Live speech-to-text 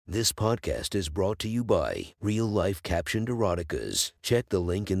This podcast is brought to you by Real Life Captioned Eroticas. Check the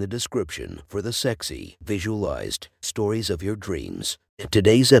link in the description for the sexy, visualized stories of your dreams.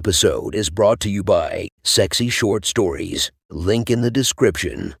 Today's episode is brought to you by Sexy Short Stories. Link in the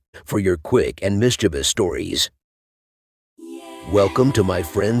description for your quick and mischievous stories. Welcome to my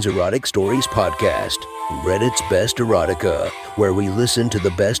friend's Erotic Stories podcast, Reddit's Best Erotica, where we listen to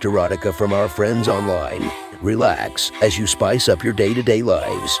the best erotica from our friends online. Relax as you spice up your day-to-day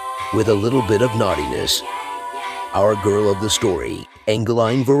lives with a little bit of naughtiness. Our girl of the story,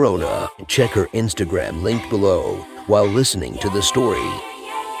 Angeline Verona. Check her Instagram linked below while listening to the story.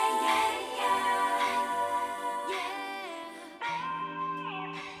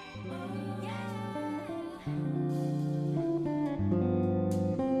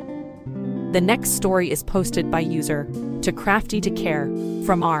 The next story is posted by user To Crafty to Care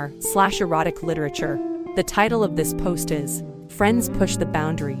from r/erotic literature. The title of this post is Friends Push the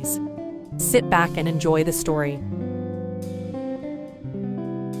Boundaries. Sit back and enjoy the story.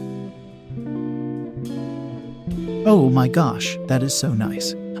 Oh my gosh, that is so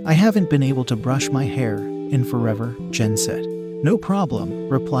nice. I haven't been able to brush my hair in forever, Jen said. No problem,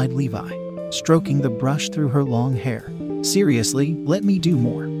 replied Levi, stroking the brush through her long hair. Seriously, let me do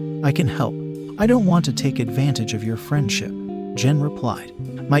more. I can help. I don't want to take advantage of your friendship, Jen replied.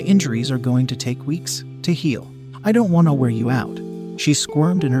 My injuries are going to take weeks to heal. I don't want to wear you out. She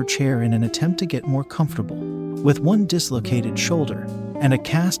squirmed in her chair in an attempt to get more comfortable. With one dislocated shoulder and a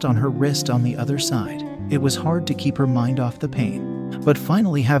cast on her wrist on the other side, it was hard to keep her mind off the pain. But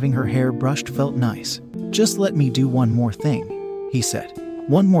finally having her hair brushed felt nice. Just let me do one more thing, he said.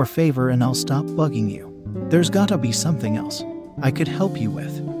 One more favor and I'll stop bugging you. There's gotta be something else I could help you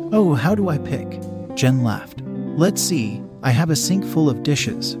with. Oh, how do I pick? Jen laughed. Let's see, I have a sink full of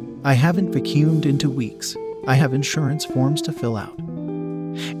dishes. I haven't vacuumed into weeks. I have insurance forms to fill out.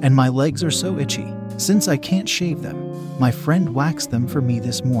 And my legs are so itchy, since I can't shave them. My friend waxed them for me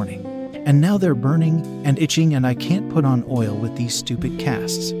this morning. And now they're burning and itching and I can't put on oil with these stupid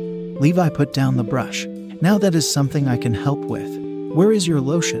casts. Levi put down the brush. Now that is something I can help with. Where is your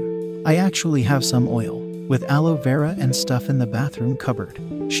lotion? I actually have some oil, with aloe vera and stuff in the bathroom cupboard,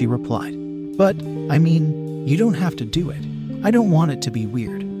 she replied. But, I mean, you don't have to do it. I don't want it to be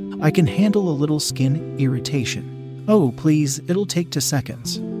weird. I can handle a little skin irritation. Oh, please, it'll take 2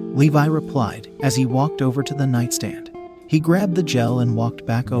 seconds, Levi replied as he walked over to the nightstand. He grabbed the gel and walked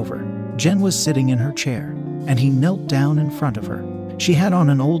back over. Jen was sitting in her chair, and he knelt down in front of her. She had on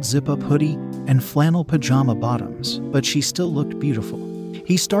an old zip-up hoodie and flannel pajama bottoms, but she still looked beautiful.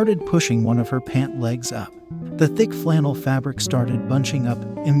 He started pushing one of her pant legs up. The thick flannel fabric started bunching up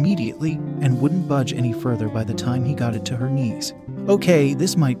immediately and wouldn't budge any further by the time he got it to her knees. Okay,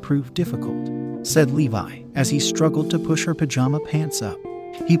 this might prove difficult, said Levi as he struggled to push her pajama pants up.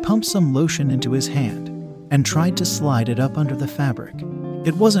 He pumped some lotion into his hand and tried to slide it up under the fabric.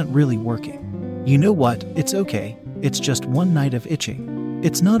 It wasn't really working. You know what, it's okay. It's just one night of itching.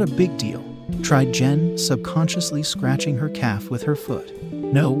 It's not a big deal, tried Jen, subconsciously scratching her calf with her foot.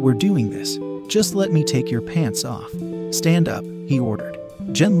 No, we're doing this. Just let me take your pants off. Stand up, he ordered.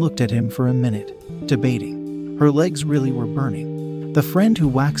 Jen looked at him for a minute, debating. Her legs really were burning. The friend who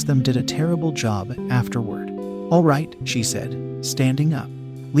waxed them did a terrible job afterward. All right, she said, standing up.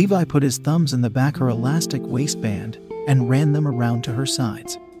 Levi put his thumbs in the back of her elastic waistband and ran them around to her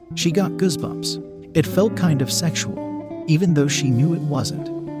sides. She got goosebumps. It felt kind of sexual, even though she knew it wasn't.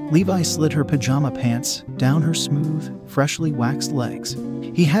 Levi slid her pajama pants down her smooth, freshly waxed legs.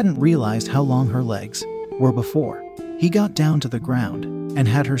 He hadn't realized how long her legs were before. He got down to the ground and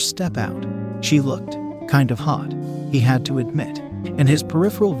had her step out. She looked kind of hot, he had to admit. In his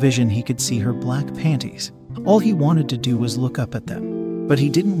peripheral vision he could see her black panties. All he wanted to do was look up at them, but he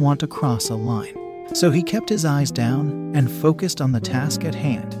didn't want to cross a line. So he kept his eyes down and focused on the task at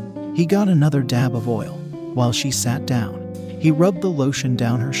hand. He got another dab of oil while she sat down. He rubbed the lotion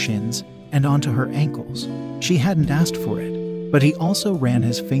down her shins and onto her ankles. She hadn't asked for it, but he also ran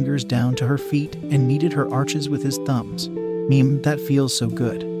his fingers down to her feet and kneaded her arches with his thumbs. That feels so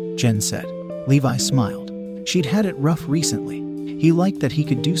good, Jen said. Levi smiled. She'd had it rough recently. He liked that he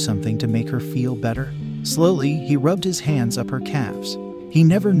could do something to make her feel better. Slowly, he rubbed his hands up her calves. He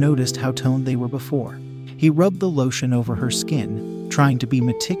never noticed how toned they were before. He rubbed the lotion over her skin, trying to be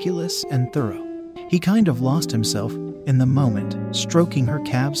meticulous and thorough. He kind of lost himself in the moment, stroking her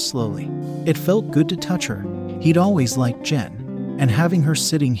calves slowly. It felt good to touch her. He'd always liked Jen, and having her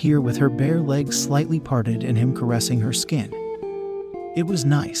sitting here with her bare legs slightly parted and him caressing her skin. It was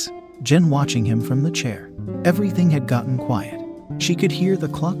nice. Jen watching him from the chair. Everything had gotten quiet. She could hear the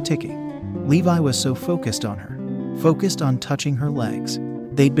clock ticking. Levi was so focused on her, focused on touching her legs,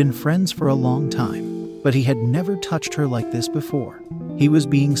 They'd been friends for a long time, but he had never touched her like this before. He was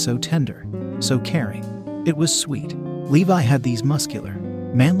being so tender, so caring. It was sweet. Levi had these muscular,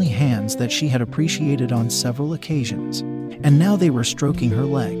 manly hands that she had appreciated on several occasions, and now they were stroking her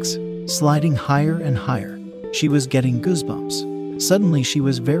legs, sliding higher and higher. She was getting goosebumps. Suddenly she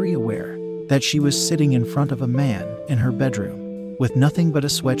was very aware that she was sitting in front of a man in her bedroom, with nothing but a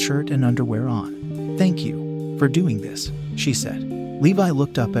sweatshirt and underwear on. "Thank you for doing this," she said. Levi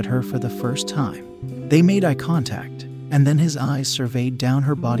looked up at her for the first time. They made eye contact, and then his eyes surveyed down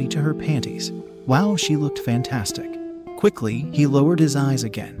her body to her panties. Wow, she looked fantastic. Quickly, he lowered his eyes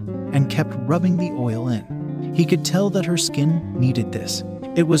again and kept rubbing the oil in. He could tell that her skin needed this.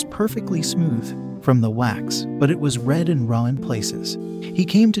 It was perfectly smooth from the wax, but it was red and raw in places. He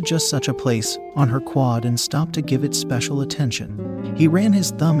came to just such a place on her quad and stopped to give it special attention. He ran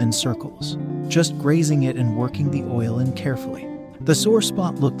his thumb in circles, just grazing it and working the oil in carefully. The sore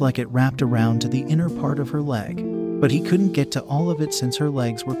spot looked like it wrapped around to the inner part of her leg, but he couldn't get to all of it since her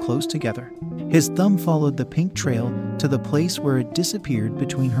legs were close together. His thumb followed the pink trail to the place where it disappeared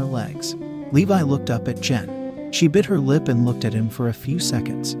between her legs. Levi looked up at Jen. She bit her lip and looked at him for a few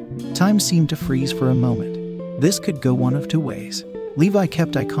seconds. Time seemed to freeze for a moment. This could go one of two ways. Levi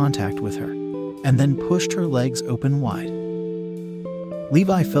kept eye contact with her, and then pushed her legs open wide.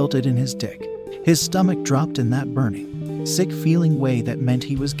 Levi felt it in his dick. His stomach dropped in that burning, sick feeling way that meant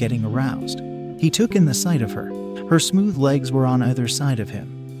he was getting aroused. He took in the sight of her. Her smooth legs were on either side of him,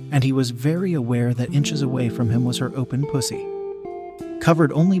 and he was very aware that inches away from him was her open pussy,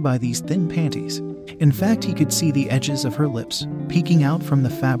 covered only by these thin panties. In fact, he could see the edges of her lips peeking out from the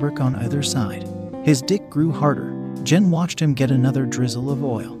fabric on either side. His dick grew harder. Jen watched him get another drizzle of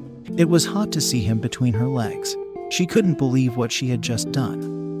oil. It was hot to see him between her legs. She couldn't believe what she had just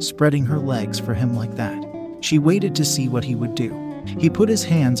done, spreading her legs for him like that. She waited to see what he would do. He put his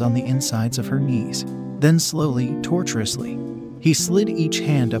hands on the insides of her knees. Then slowly, tortuously, he slid each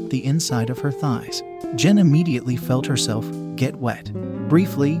hand up the inside of her thighs. Jen immediately felt herself get wet.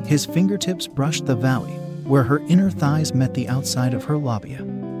 Briefly, his fingertips brushed the valley, where her inner thighs met the outside of her labia.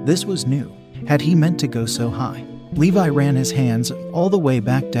 This was new. Had he meant to go so high? Levi ran his hands all the way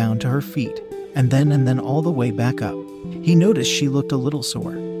back down to her feet, and then all the way back up. He noticed she looked a little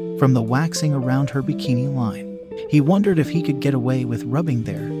sore from the waxing around her bikini line. He wondered if he could get away with rubbing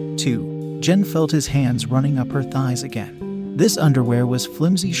there, too. Jen felt his hands running up her thighs again. This underwear was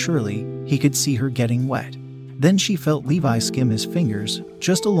flimsy, surely he could see her getting wet. Then she felt Levi skim his fingers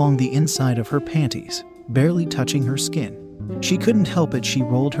just along the inside of her panties, barely touching her skin. She couldn't help it. She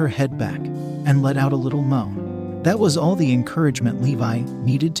rolled her head back and let out a little moan. That was all the encouragement Levi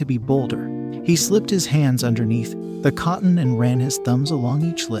needed to be bolder. He slipped his hands underneath the cotton and ran his thumbs along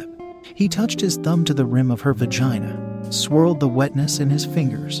each lip. He touched his thumb to the rim of her vagina, swirled the wetness in his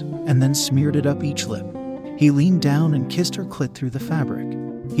fingers, and then smeared it up each lip. He leaned down and kissed her clit through the fabric.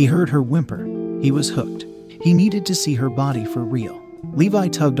 He heard her whimper. He was hooked. He needed to see her body for real. Levi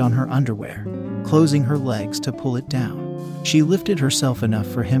tugged on her underwear, closing her legs to pull it down. She lifted herself enough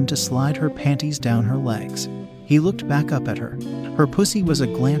for him to slide her panties down her legs. He looked back up at her. Her pussy was a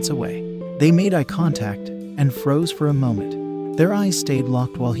glance away. They made eye contact and froze for a moment. Their eyes stayed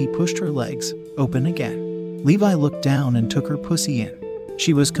locked while he pushed her legs open again. Levi looked down and took her pussy in.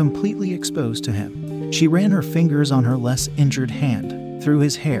 She was completely exposed to him. She ran her fingers on her less injured hand through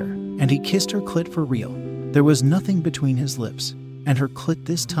his hair, and he kissed her clit for real. There was nothing between his lips and her clit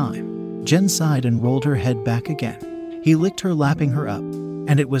this time. Jen sighed and rolled her head back again. He licked her, lapping her up,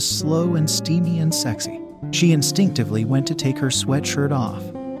 and it was slow and steamy and sexy. She instinctively went to take her sweatshirt off,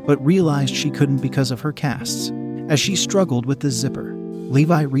 but realized she couldn't because of her casts. As she struggled with the zipper,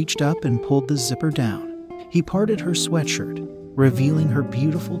 Levi reached up and pulled the zipper down. He parted her sweatshirt, revealing her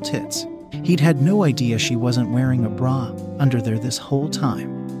beautiful tits. He'd had no idea she wasn't wearing a bra under there this whole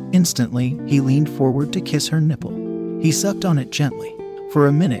time. Instantly, he leaned forward to kiss her nipple. He sucked on it gently. For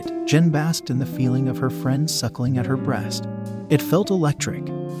a minute, Jen basked in the feeling of her friend suckling at her breast. It felt electric.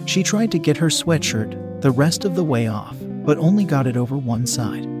 She tried to get her sweatshirt the rest of the way off, but only got it over one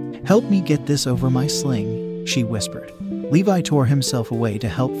side. "Help me get this over my sling," she whispered. Levi tore himself away to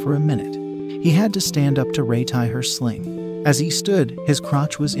help for a minute. He had to stand up to retie her sling. As he stood, his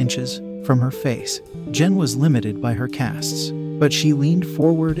crotch was inches from her face. Jen was limited by her casts, but she leaned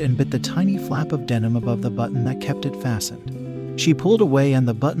forward and bit the tiny flap of denim above the button that kept it fastened. She pulled away and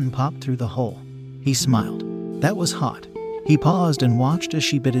the button popped through the hole. He smiled. That was hot. He paused and watched as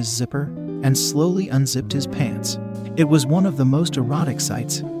she bit his zipper and slowly unzipped his pants. It was one of the most erotic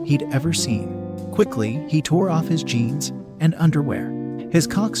sights he'd ever seen. Quickly, he tore off his jeans and underwear. His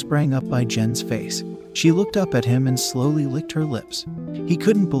cock sprang up by Jen's face. She looked up at him and slowly licked her lips. He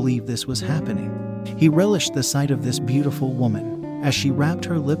couldn't believe this was happening. He relished the sight of this beautiful woman as she wrapped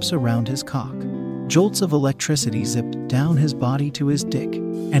her lips around his cock. Jolts of electricity zipped down his body to his dick,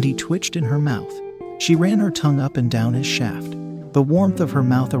 and he twitched in her mouth. She ran her tongue up and down his shaft. The warmth of her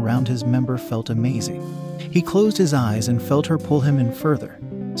mouth around his member felt amazing. He closed his eyes and felt her pull him in further,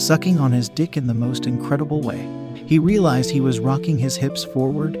 sucking on his dick in the most incredible way. He realized he was rocking his hips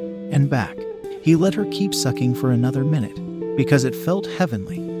forward and back. He let her keep sucking for another minute, because it felt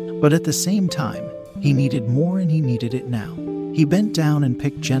heavenly. But at the same time, he needed more, and he needed it now. He bent down and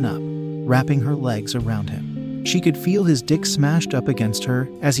picked Jen up, wrapping her legs around him. She could feel his dick smashed up against her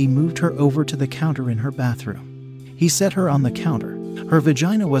as he moved her over to the counter in her bathroom. He set her on the counter. Her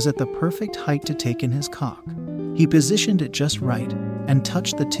vagina was at the perfect height to take in his cock. He positioned it just right and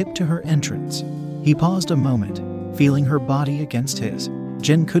touched the tip to her entrance. He paused a moment, feeling her body against his.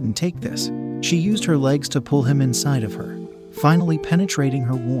 Jen couldn't take this. She used her legs to pull him inside of her, finally penetrating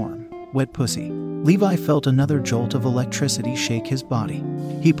her warm, wet pussy. Levi felt another jolt of electricity shake his body.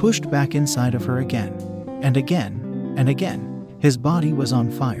 He pushed back inside of her again, and again, and again. His body was on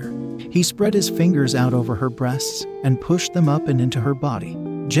fire. He spread his fingers out over her breasts and pushed them up and into her body.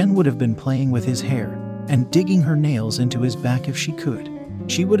 Jen would have been playing with his hair and digging her nails into his back if she could.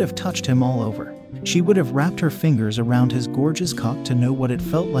 She would have touched him all over. She would have wrapped her fingers around his gorgeous cock to know what it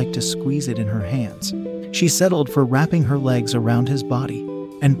felt like to squeeze it in her hands. She settled for wrapping her legs around his body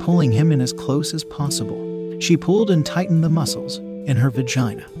and pulling him in as close as possible. She pulled and tightened the muscles in her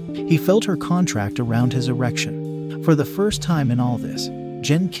vagina. He felt her contract around his erection. For the first time in all this,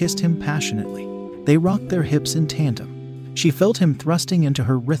 Jen kissed him passionately. They rocked their hips in tandem. She felt him thrusting into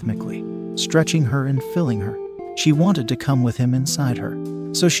her rhythmically, stretching her and filling her. She wanted to come with him inside her,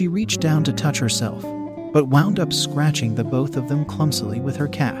 so she reached down to touch herself, but wound up scratching the both of them clumsily with her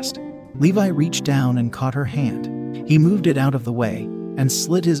cast. Levi reached down and caught her hand. He moved it out of the way and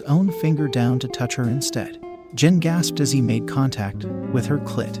slid his own finger down to touch her instead. Jen gasped as he made contact with her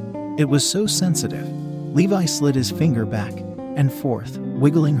clit. It was so sensitive. Levi slid his finger back and forth,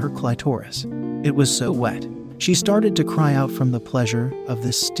 wiggling her clitoris. It was so wet. She started to cry out from the pleasure of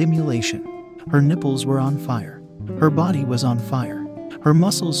this stimulation. Her nipples were on fire. Her body was on fire. Her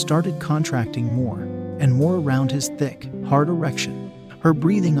muscles started contracting more and more around his thick, hard erection. Her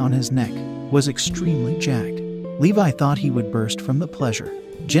breathing on his neck was extremely jagged. Levi thought he would burst from the pleasure.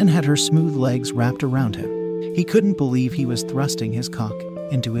 Jen had her smooth legs wrapped around him. He couldn't believe he was thrusting his cock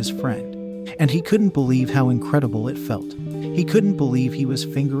into his friend, and he couldn't believe how incredible it felt. He couldn't believe he was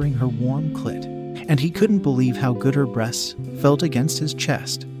fingering her warm clit, and he couldn't believe how good her breasts felt against his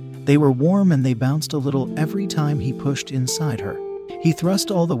chest. They were warm and they bounced a little every time he pushed inside her. He thrust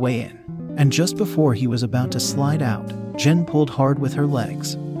all the way in, and just before he was about to slide out, Jen pulled hard with her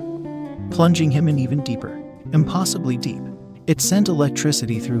legs, plunging him in even deeper, impossibly deep. It sent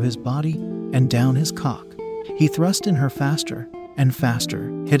electricity through his body and down his cock. He thrust in her faster and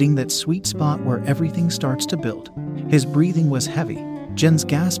faster, hitting that sweet spot where everything starts to build. His breathing was heavy. Jen's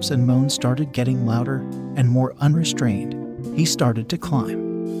gasps and moans started getting louder and more unrestrained. He started to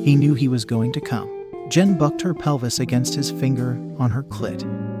climb. He knew he was going to come. Jen bucked her pelvis against his finger on her clit.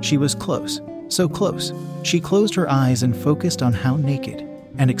 She was close, so close. She closed her eyes and focused on how naked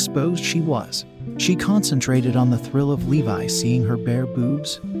and exposed she was. She concentrated on the thrill of Levi seeing her bare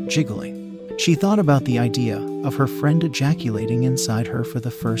boobs jiggling. She thought about the idea of her friend ejaculating inside her for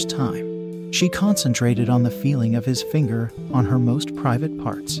the first time. She concentrated on the feeling of his finger on her most private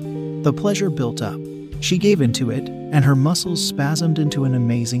parts. The pleasure built up. She gave into it, and her muscles spasmed into an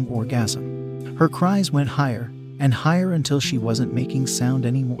amazing orgasm. Her cries went higher and higher until she wasn't making sound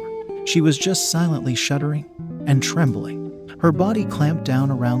anymore. She was just silently shuddering and trembling. Her body clamped down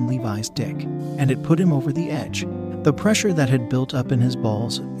around Levi's dick, and it put him over the edge. The pressure that had built up in his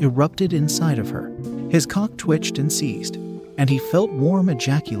balls erupted inside of her. His cock twitched and seized, and he felt warm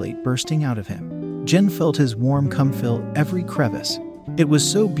ejaculate bursting out of him. Jen felt his warm cum fill every crevice. It was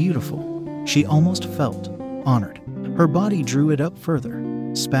so beautiful. She almost felt honored. Her body drew it up further,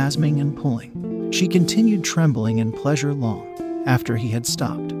 spasming and pulling. She continued trembling in pleasure long after he had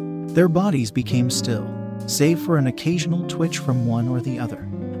stopped. Their bodies became still, save for an occasional twitch from one or the other.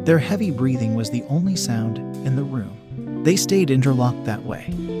 Their heavy breathing was the only sound in the room. They stayed interlocked that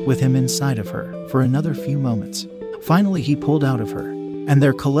way, with him inside of her, for another few moments. Finally, he pulled out of her, and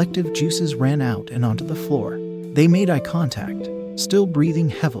their collective juices ran out and onto the floor. They made eye contact, still breathing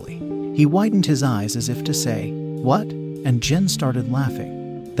heavily. He widened his eyes as if to say, "What?" And Jen started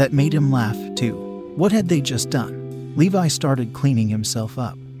laughing. That made him laugh, too. What had they just done? Levi started cleaning himself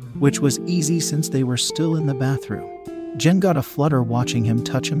up, which was easy since they were still in the bathroom. Jen got a flutter watching him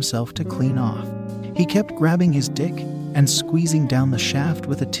touch himself to clean off. He kept grabbing his dick and squeezing down the shaft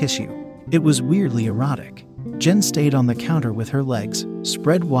with a tissue. It was weirdly erotic. Jen stayed on the counter with her legs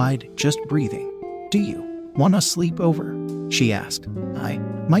spread wide, just breathing. "Do you want to sleep over?" she asked. "I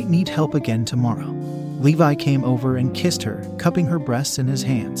might need help again tomorrow." Levi came over and kissed her, cupping her breasts in his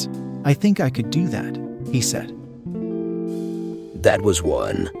hands. "I think I could do that," he said. That was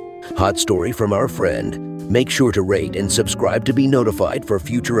one hot story from our friend. Make sure to rate and subscribe to be notified for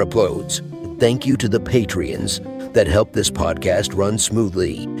future uploads. Thank you to the Patreons that help this podcast run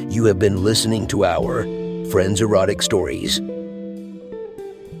smoothly. You have been listening to our Friends Erotic Stories.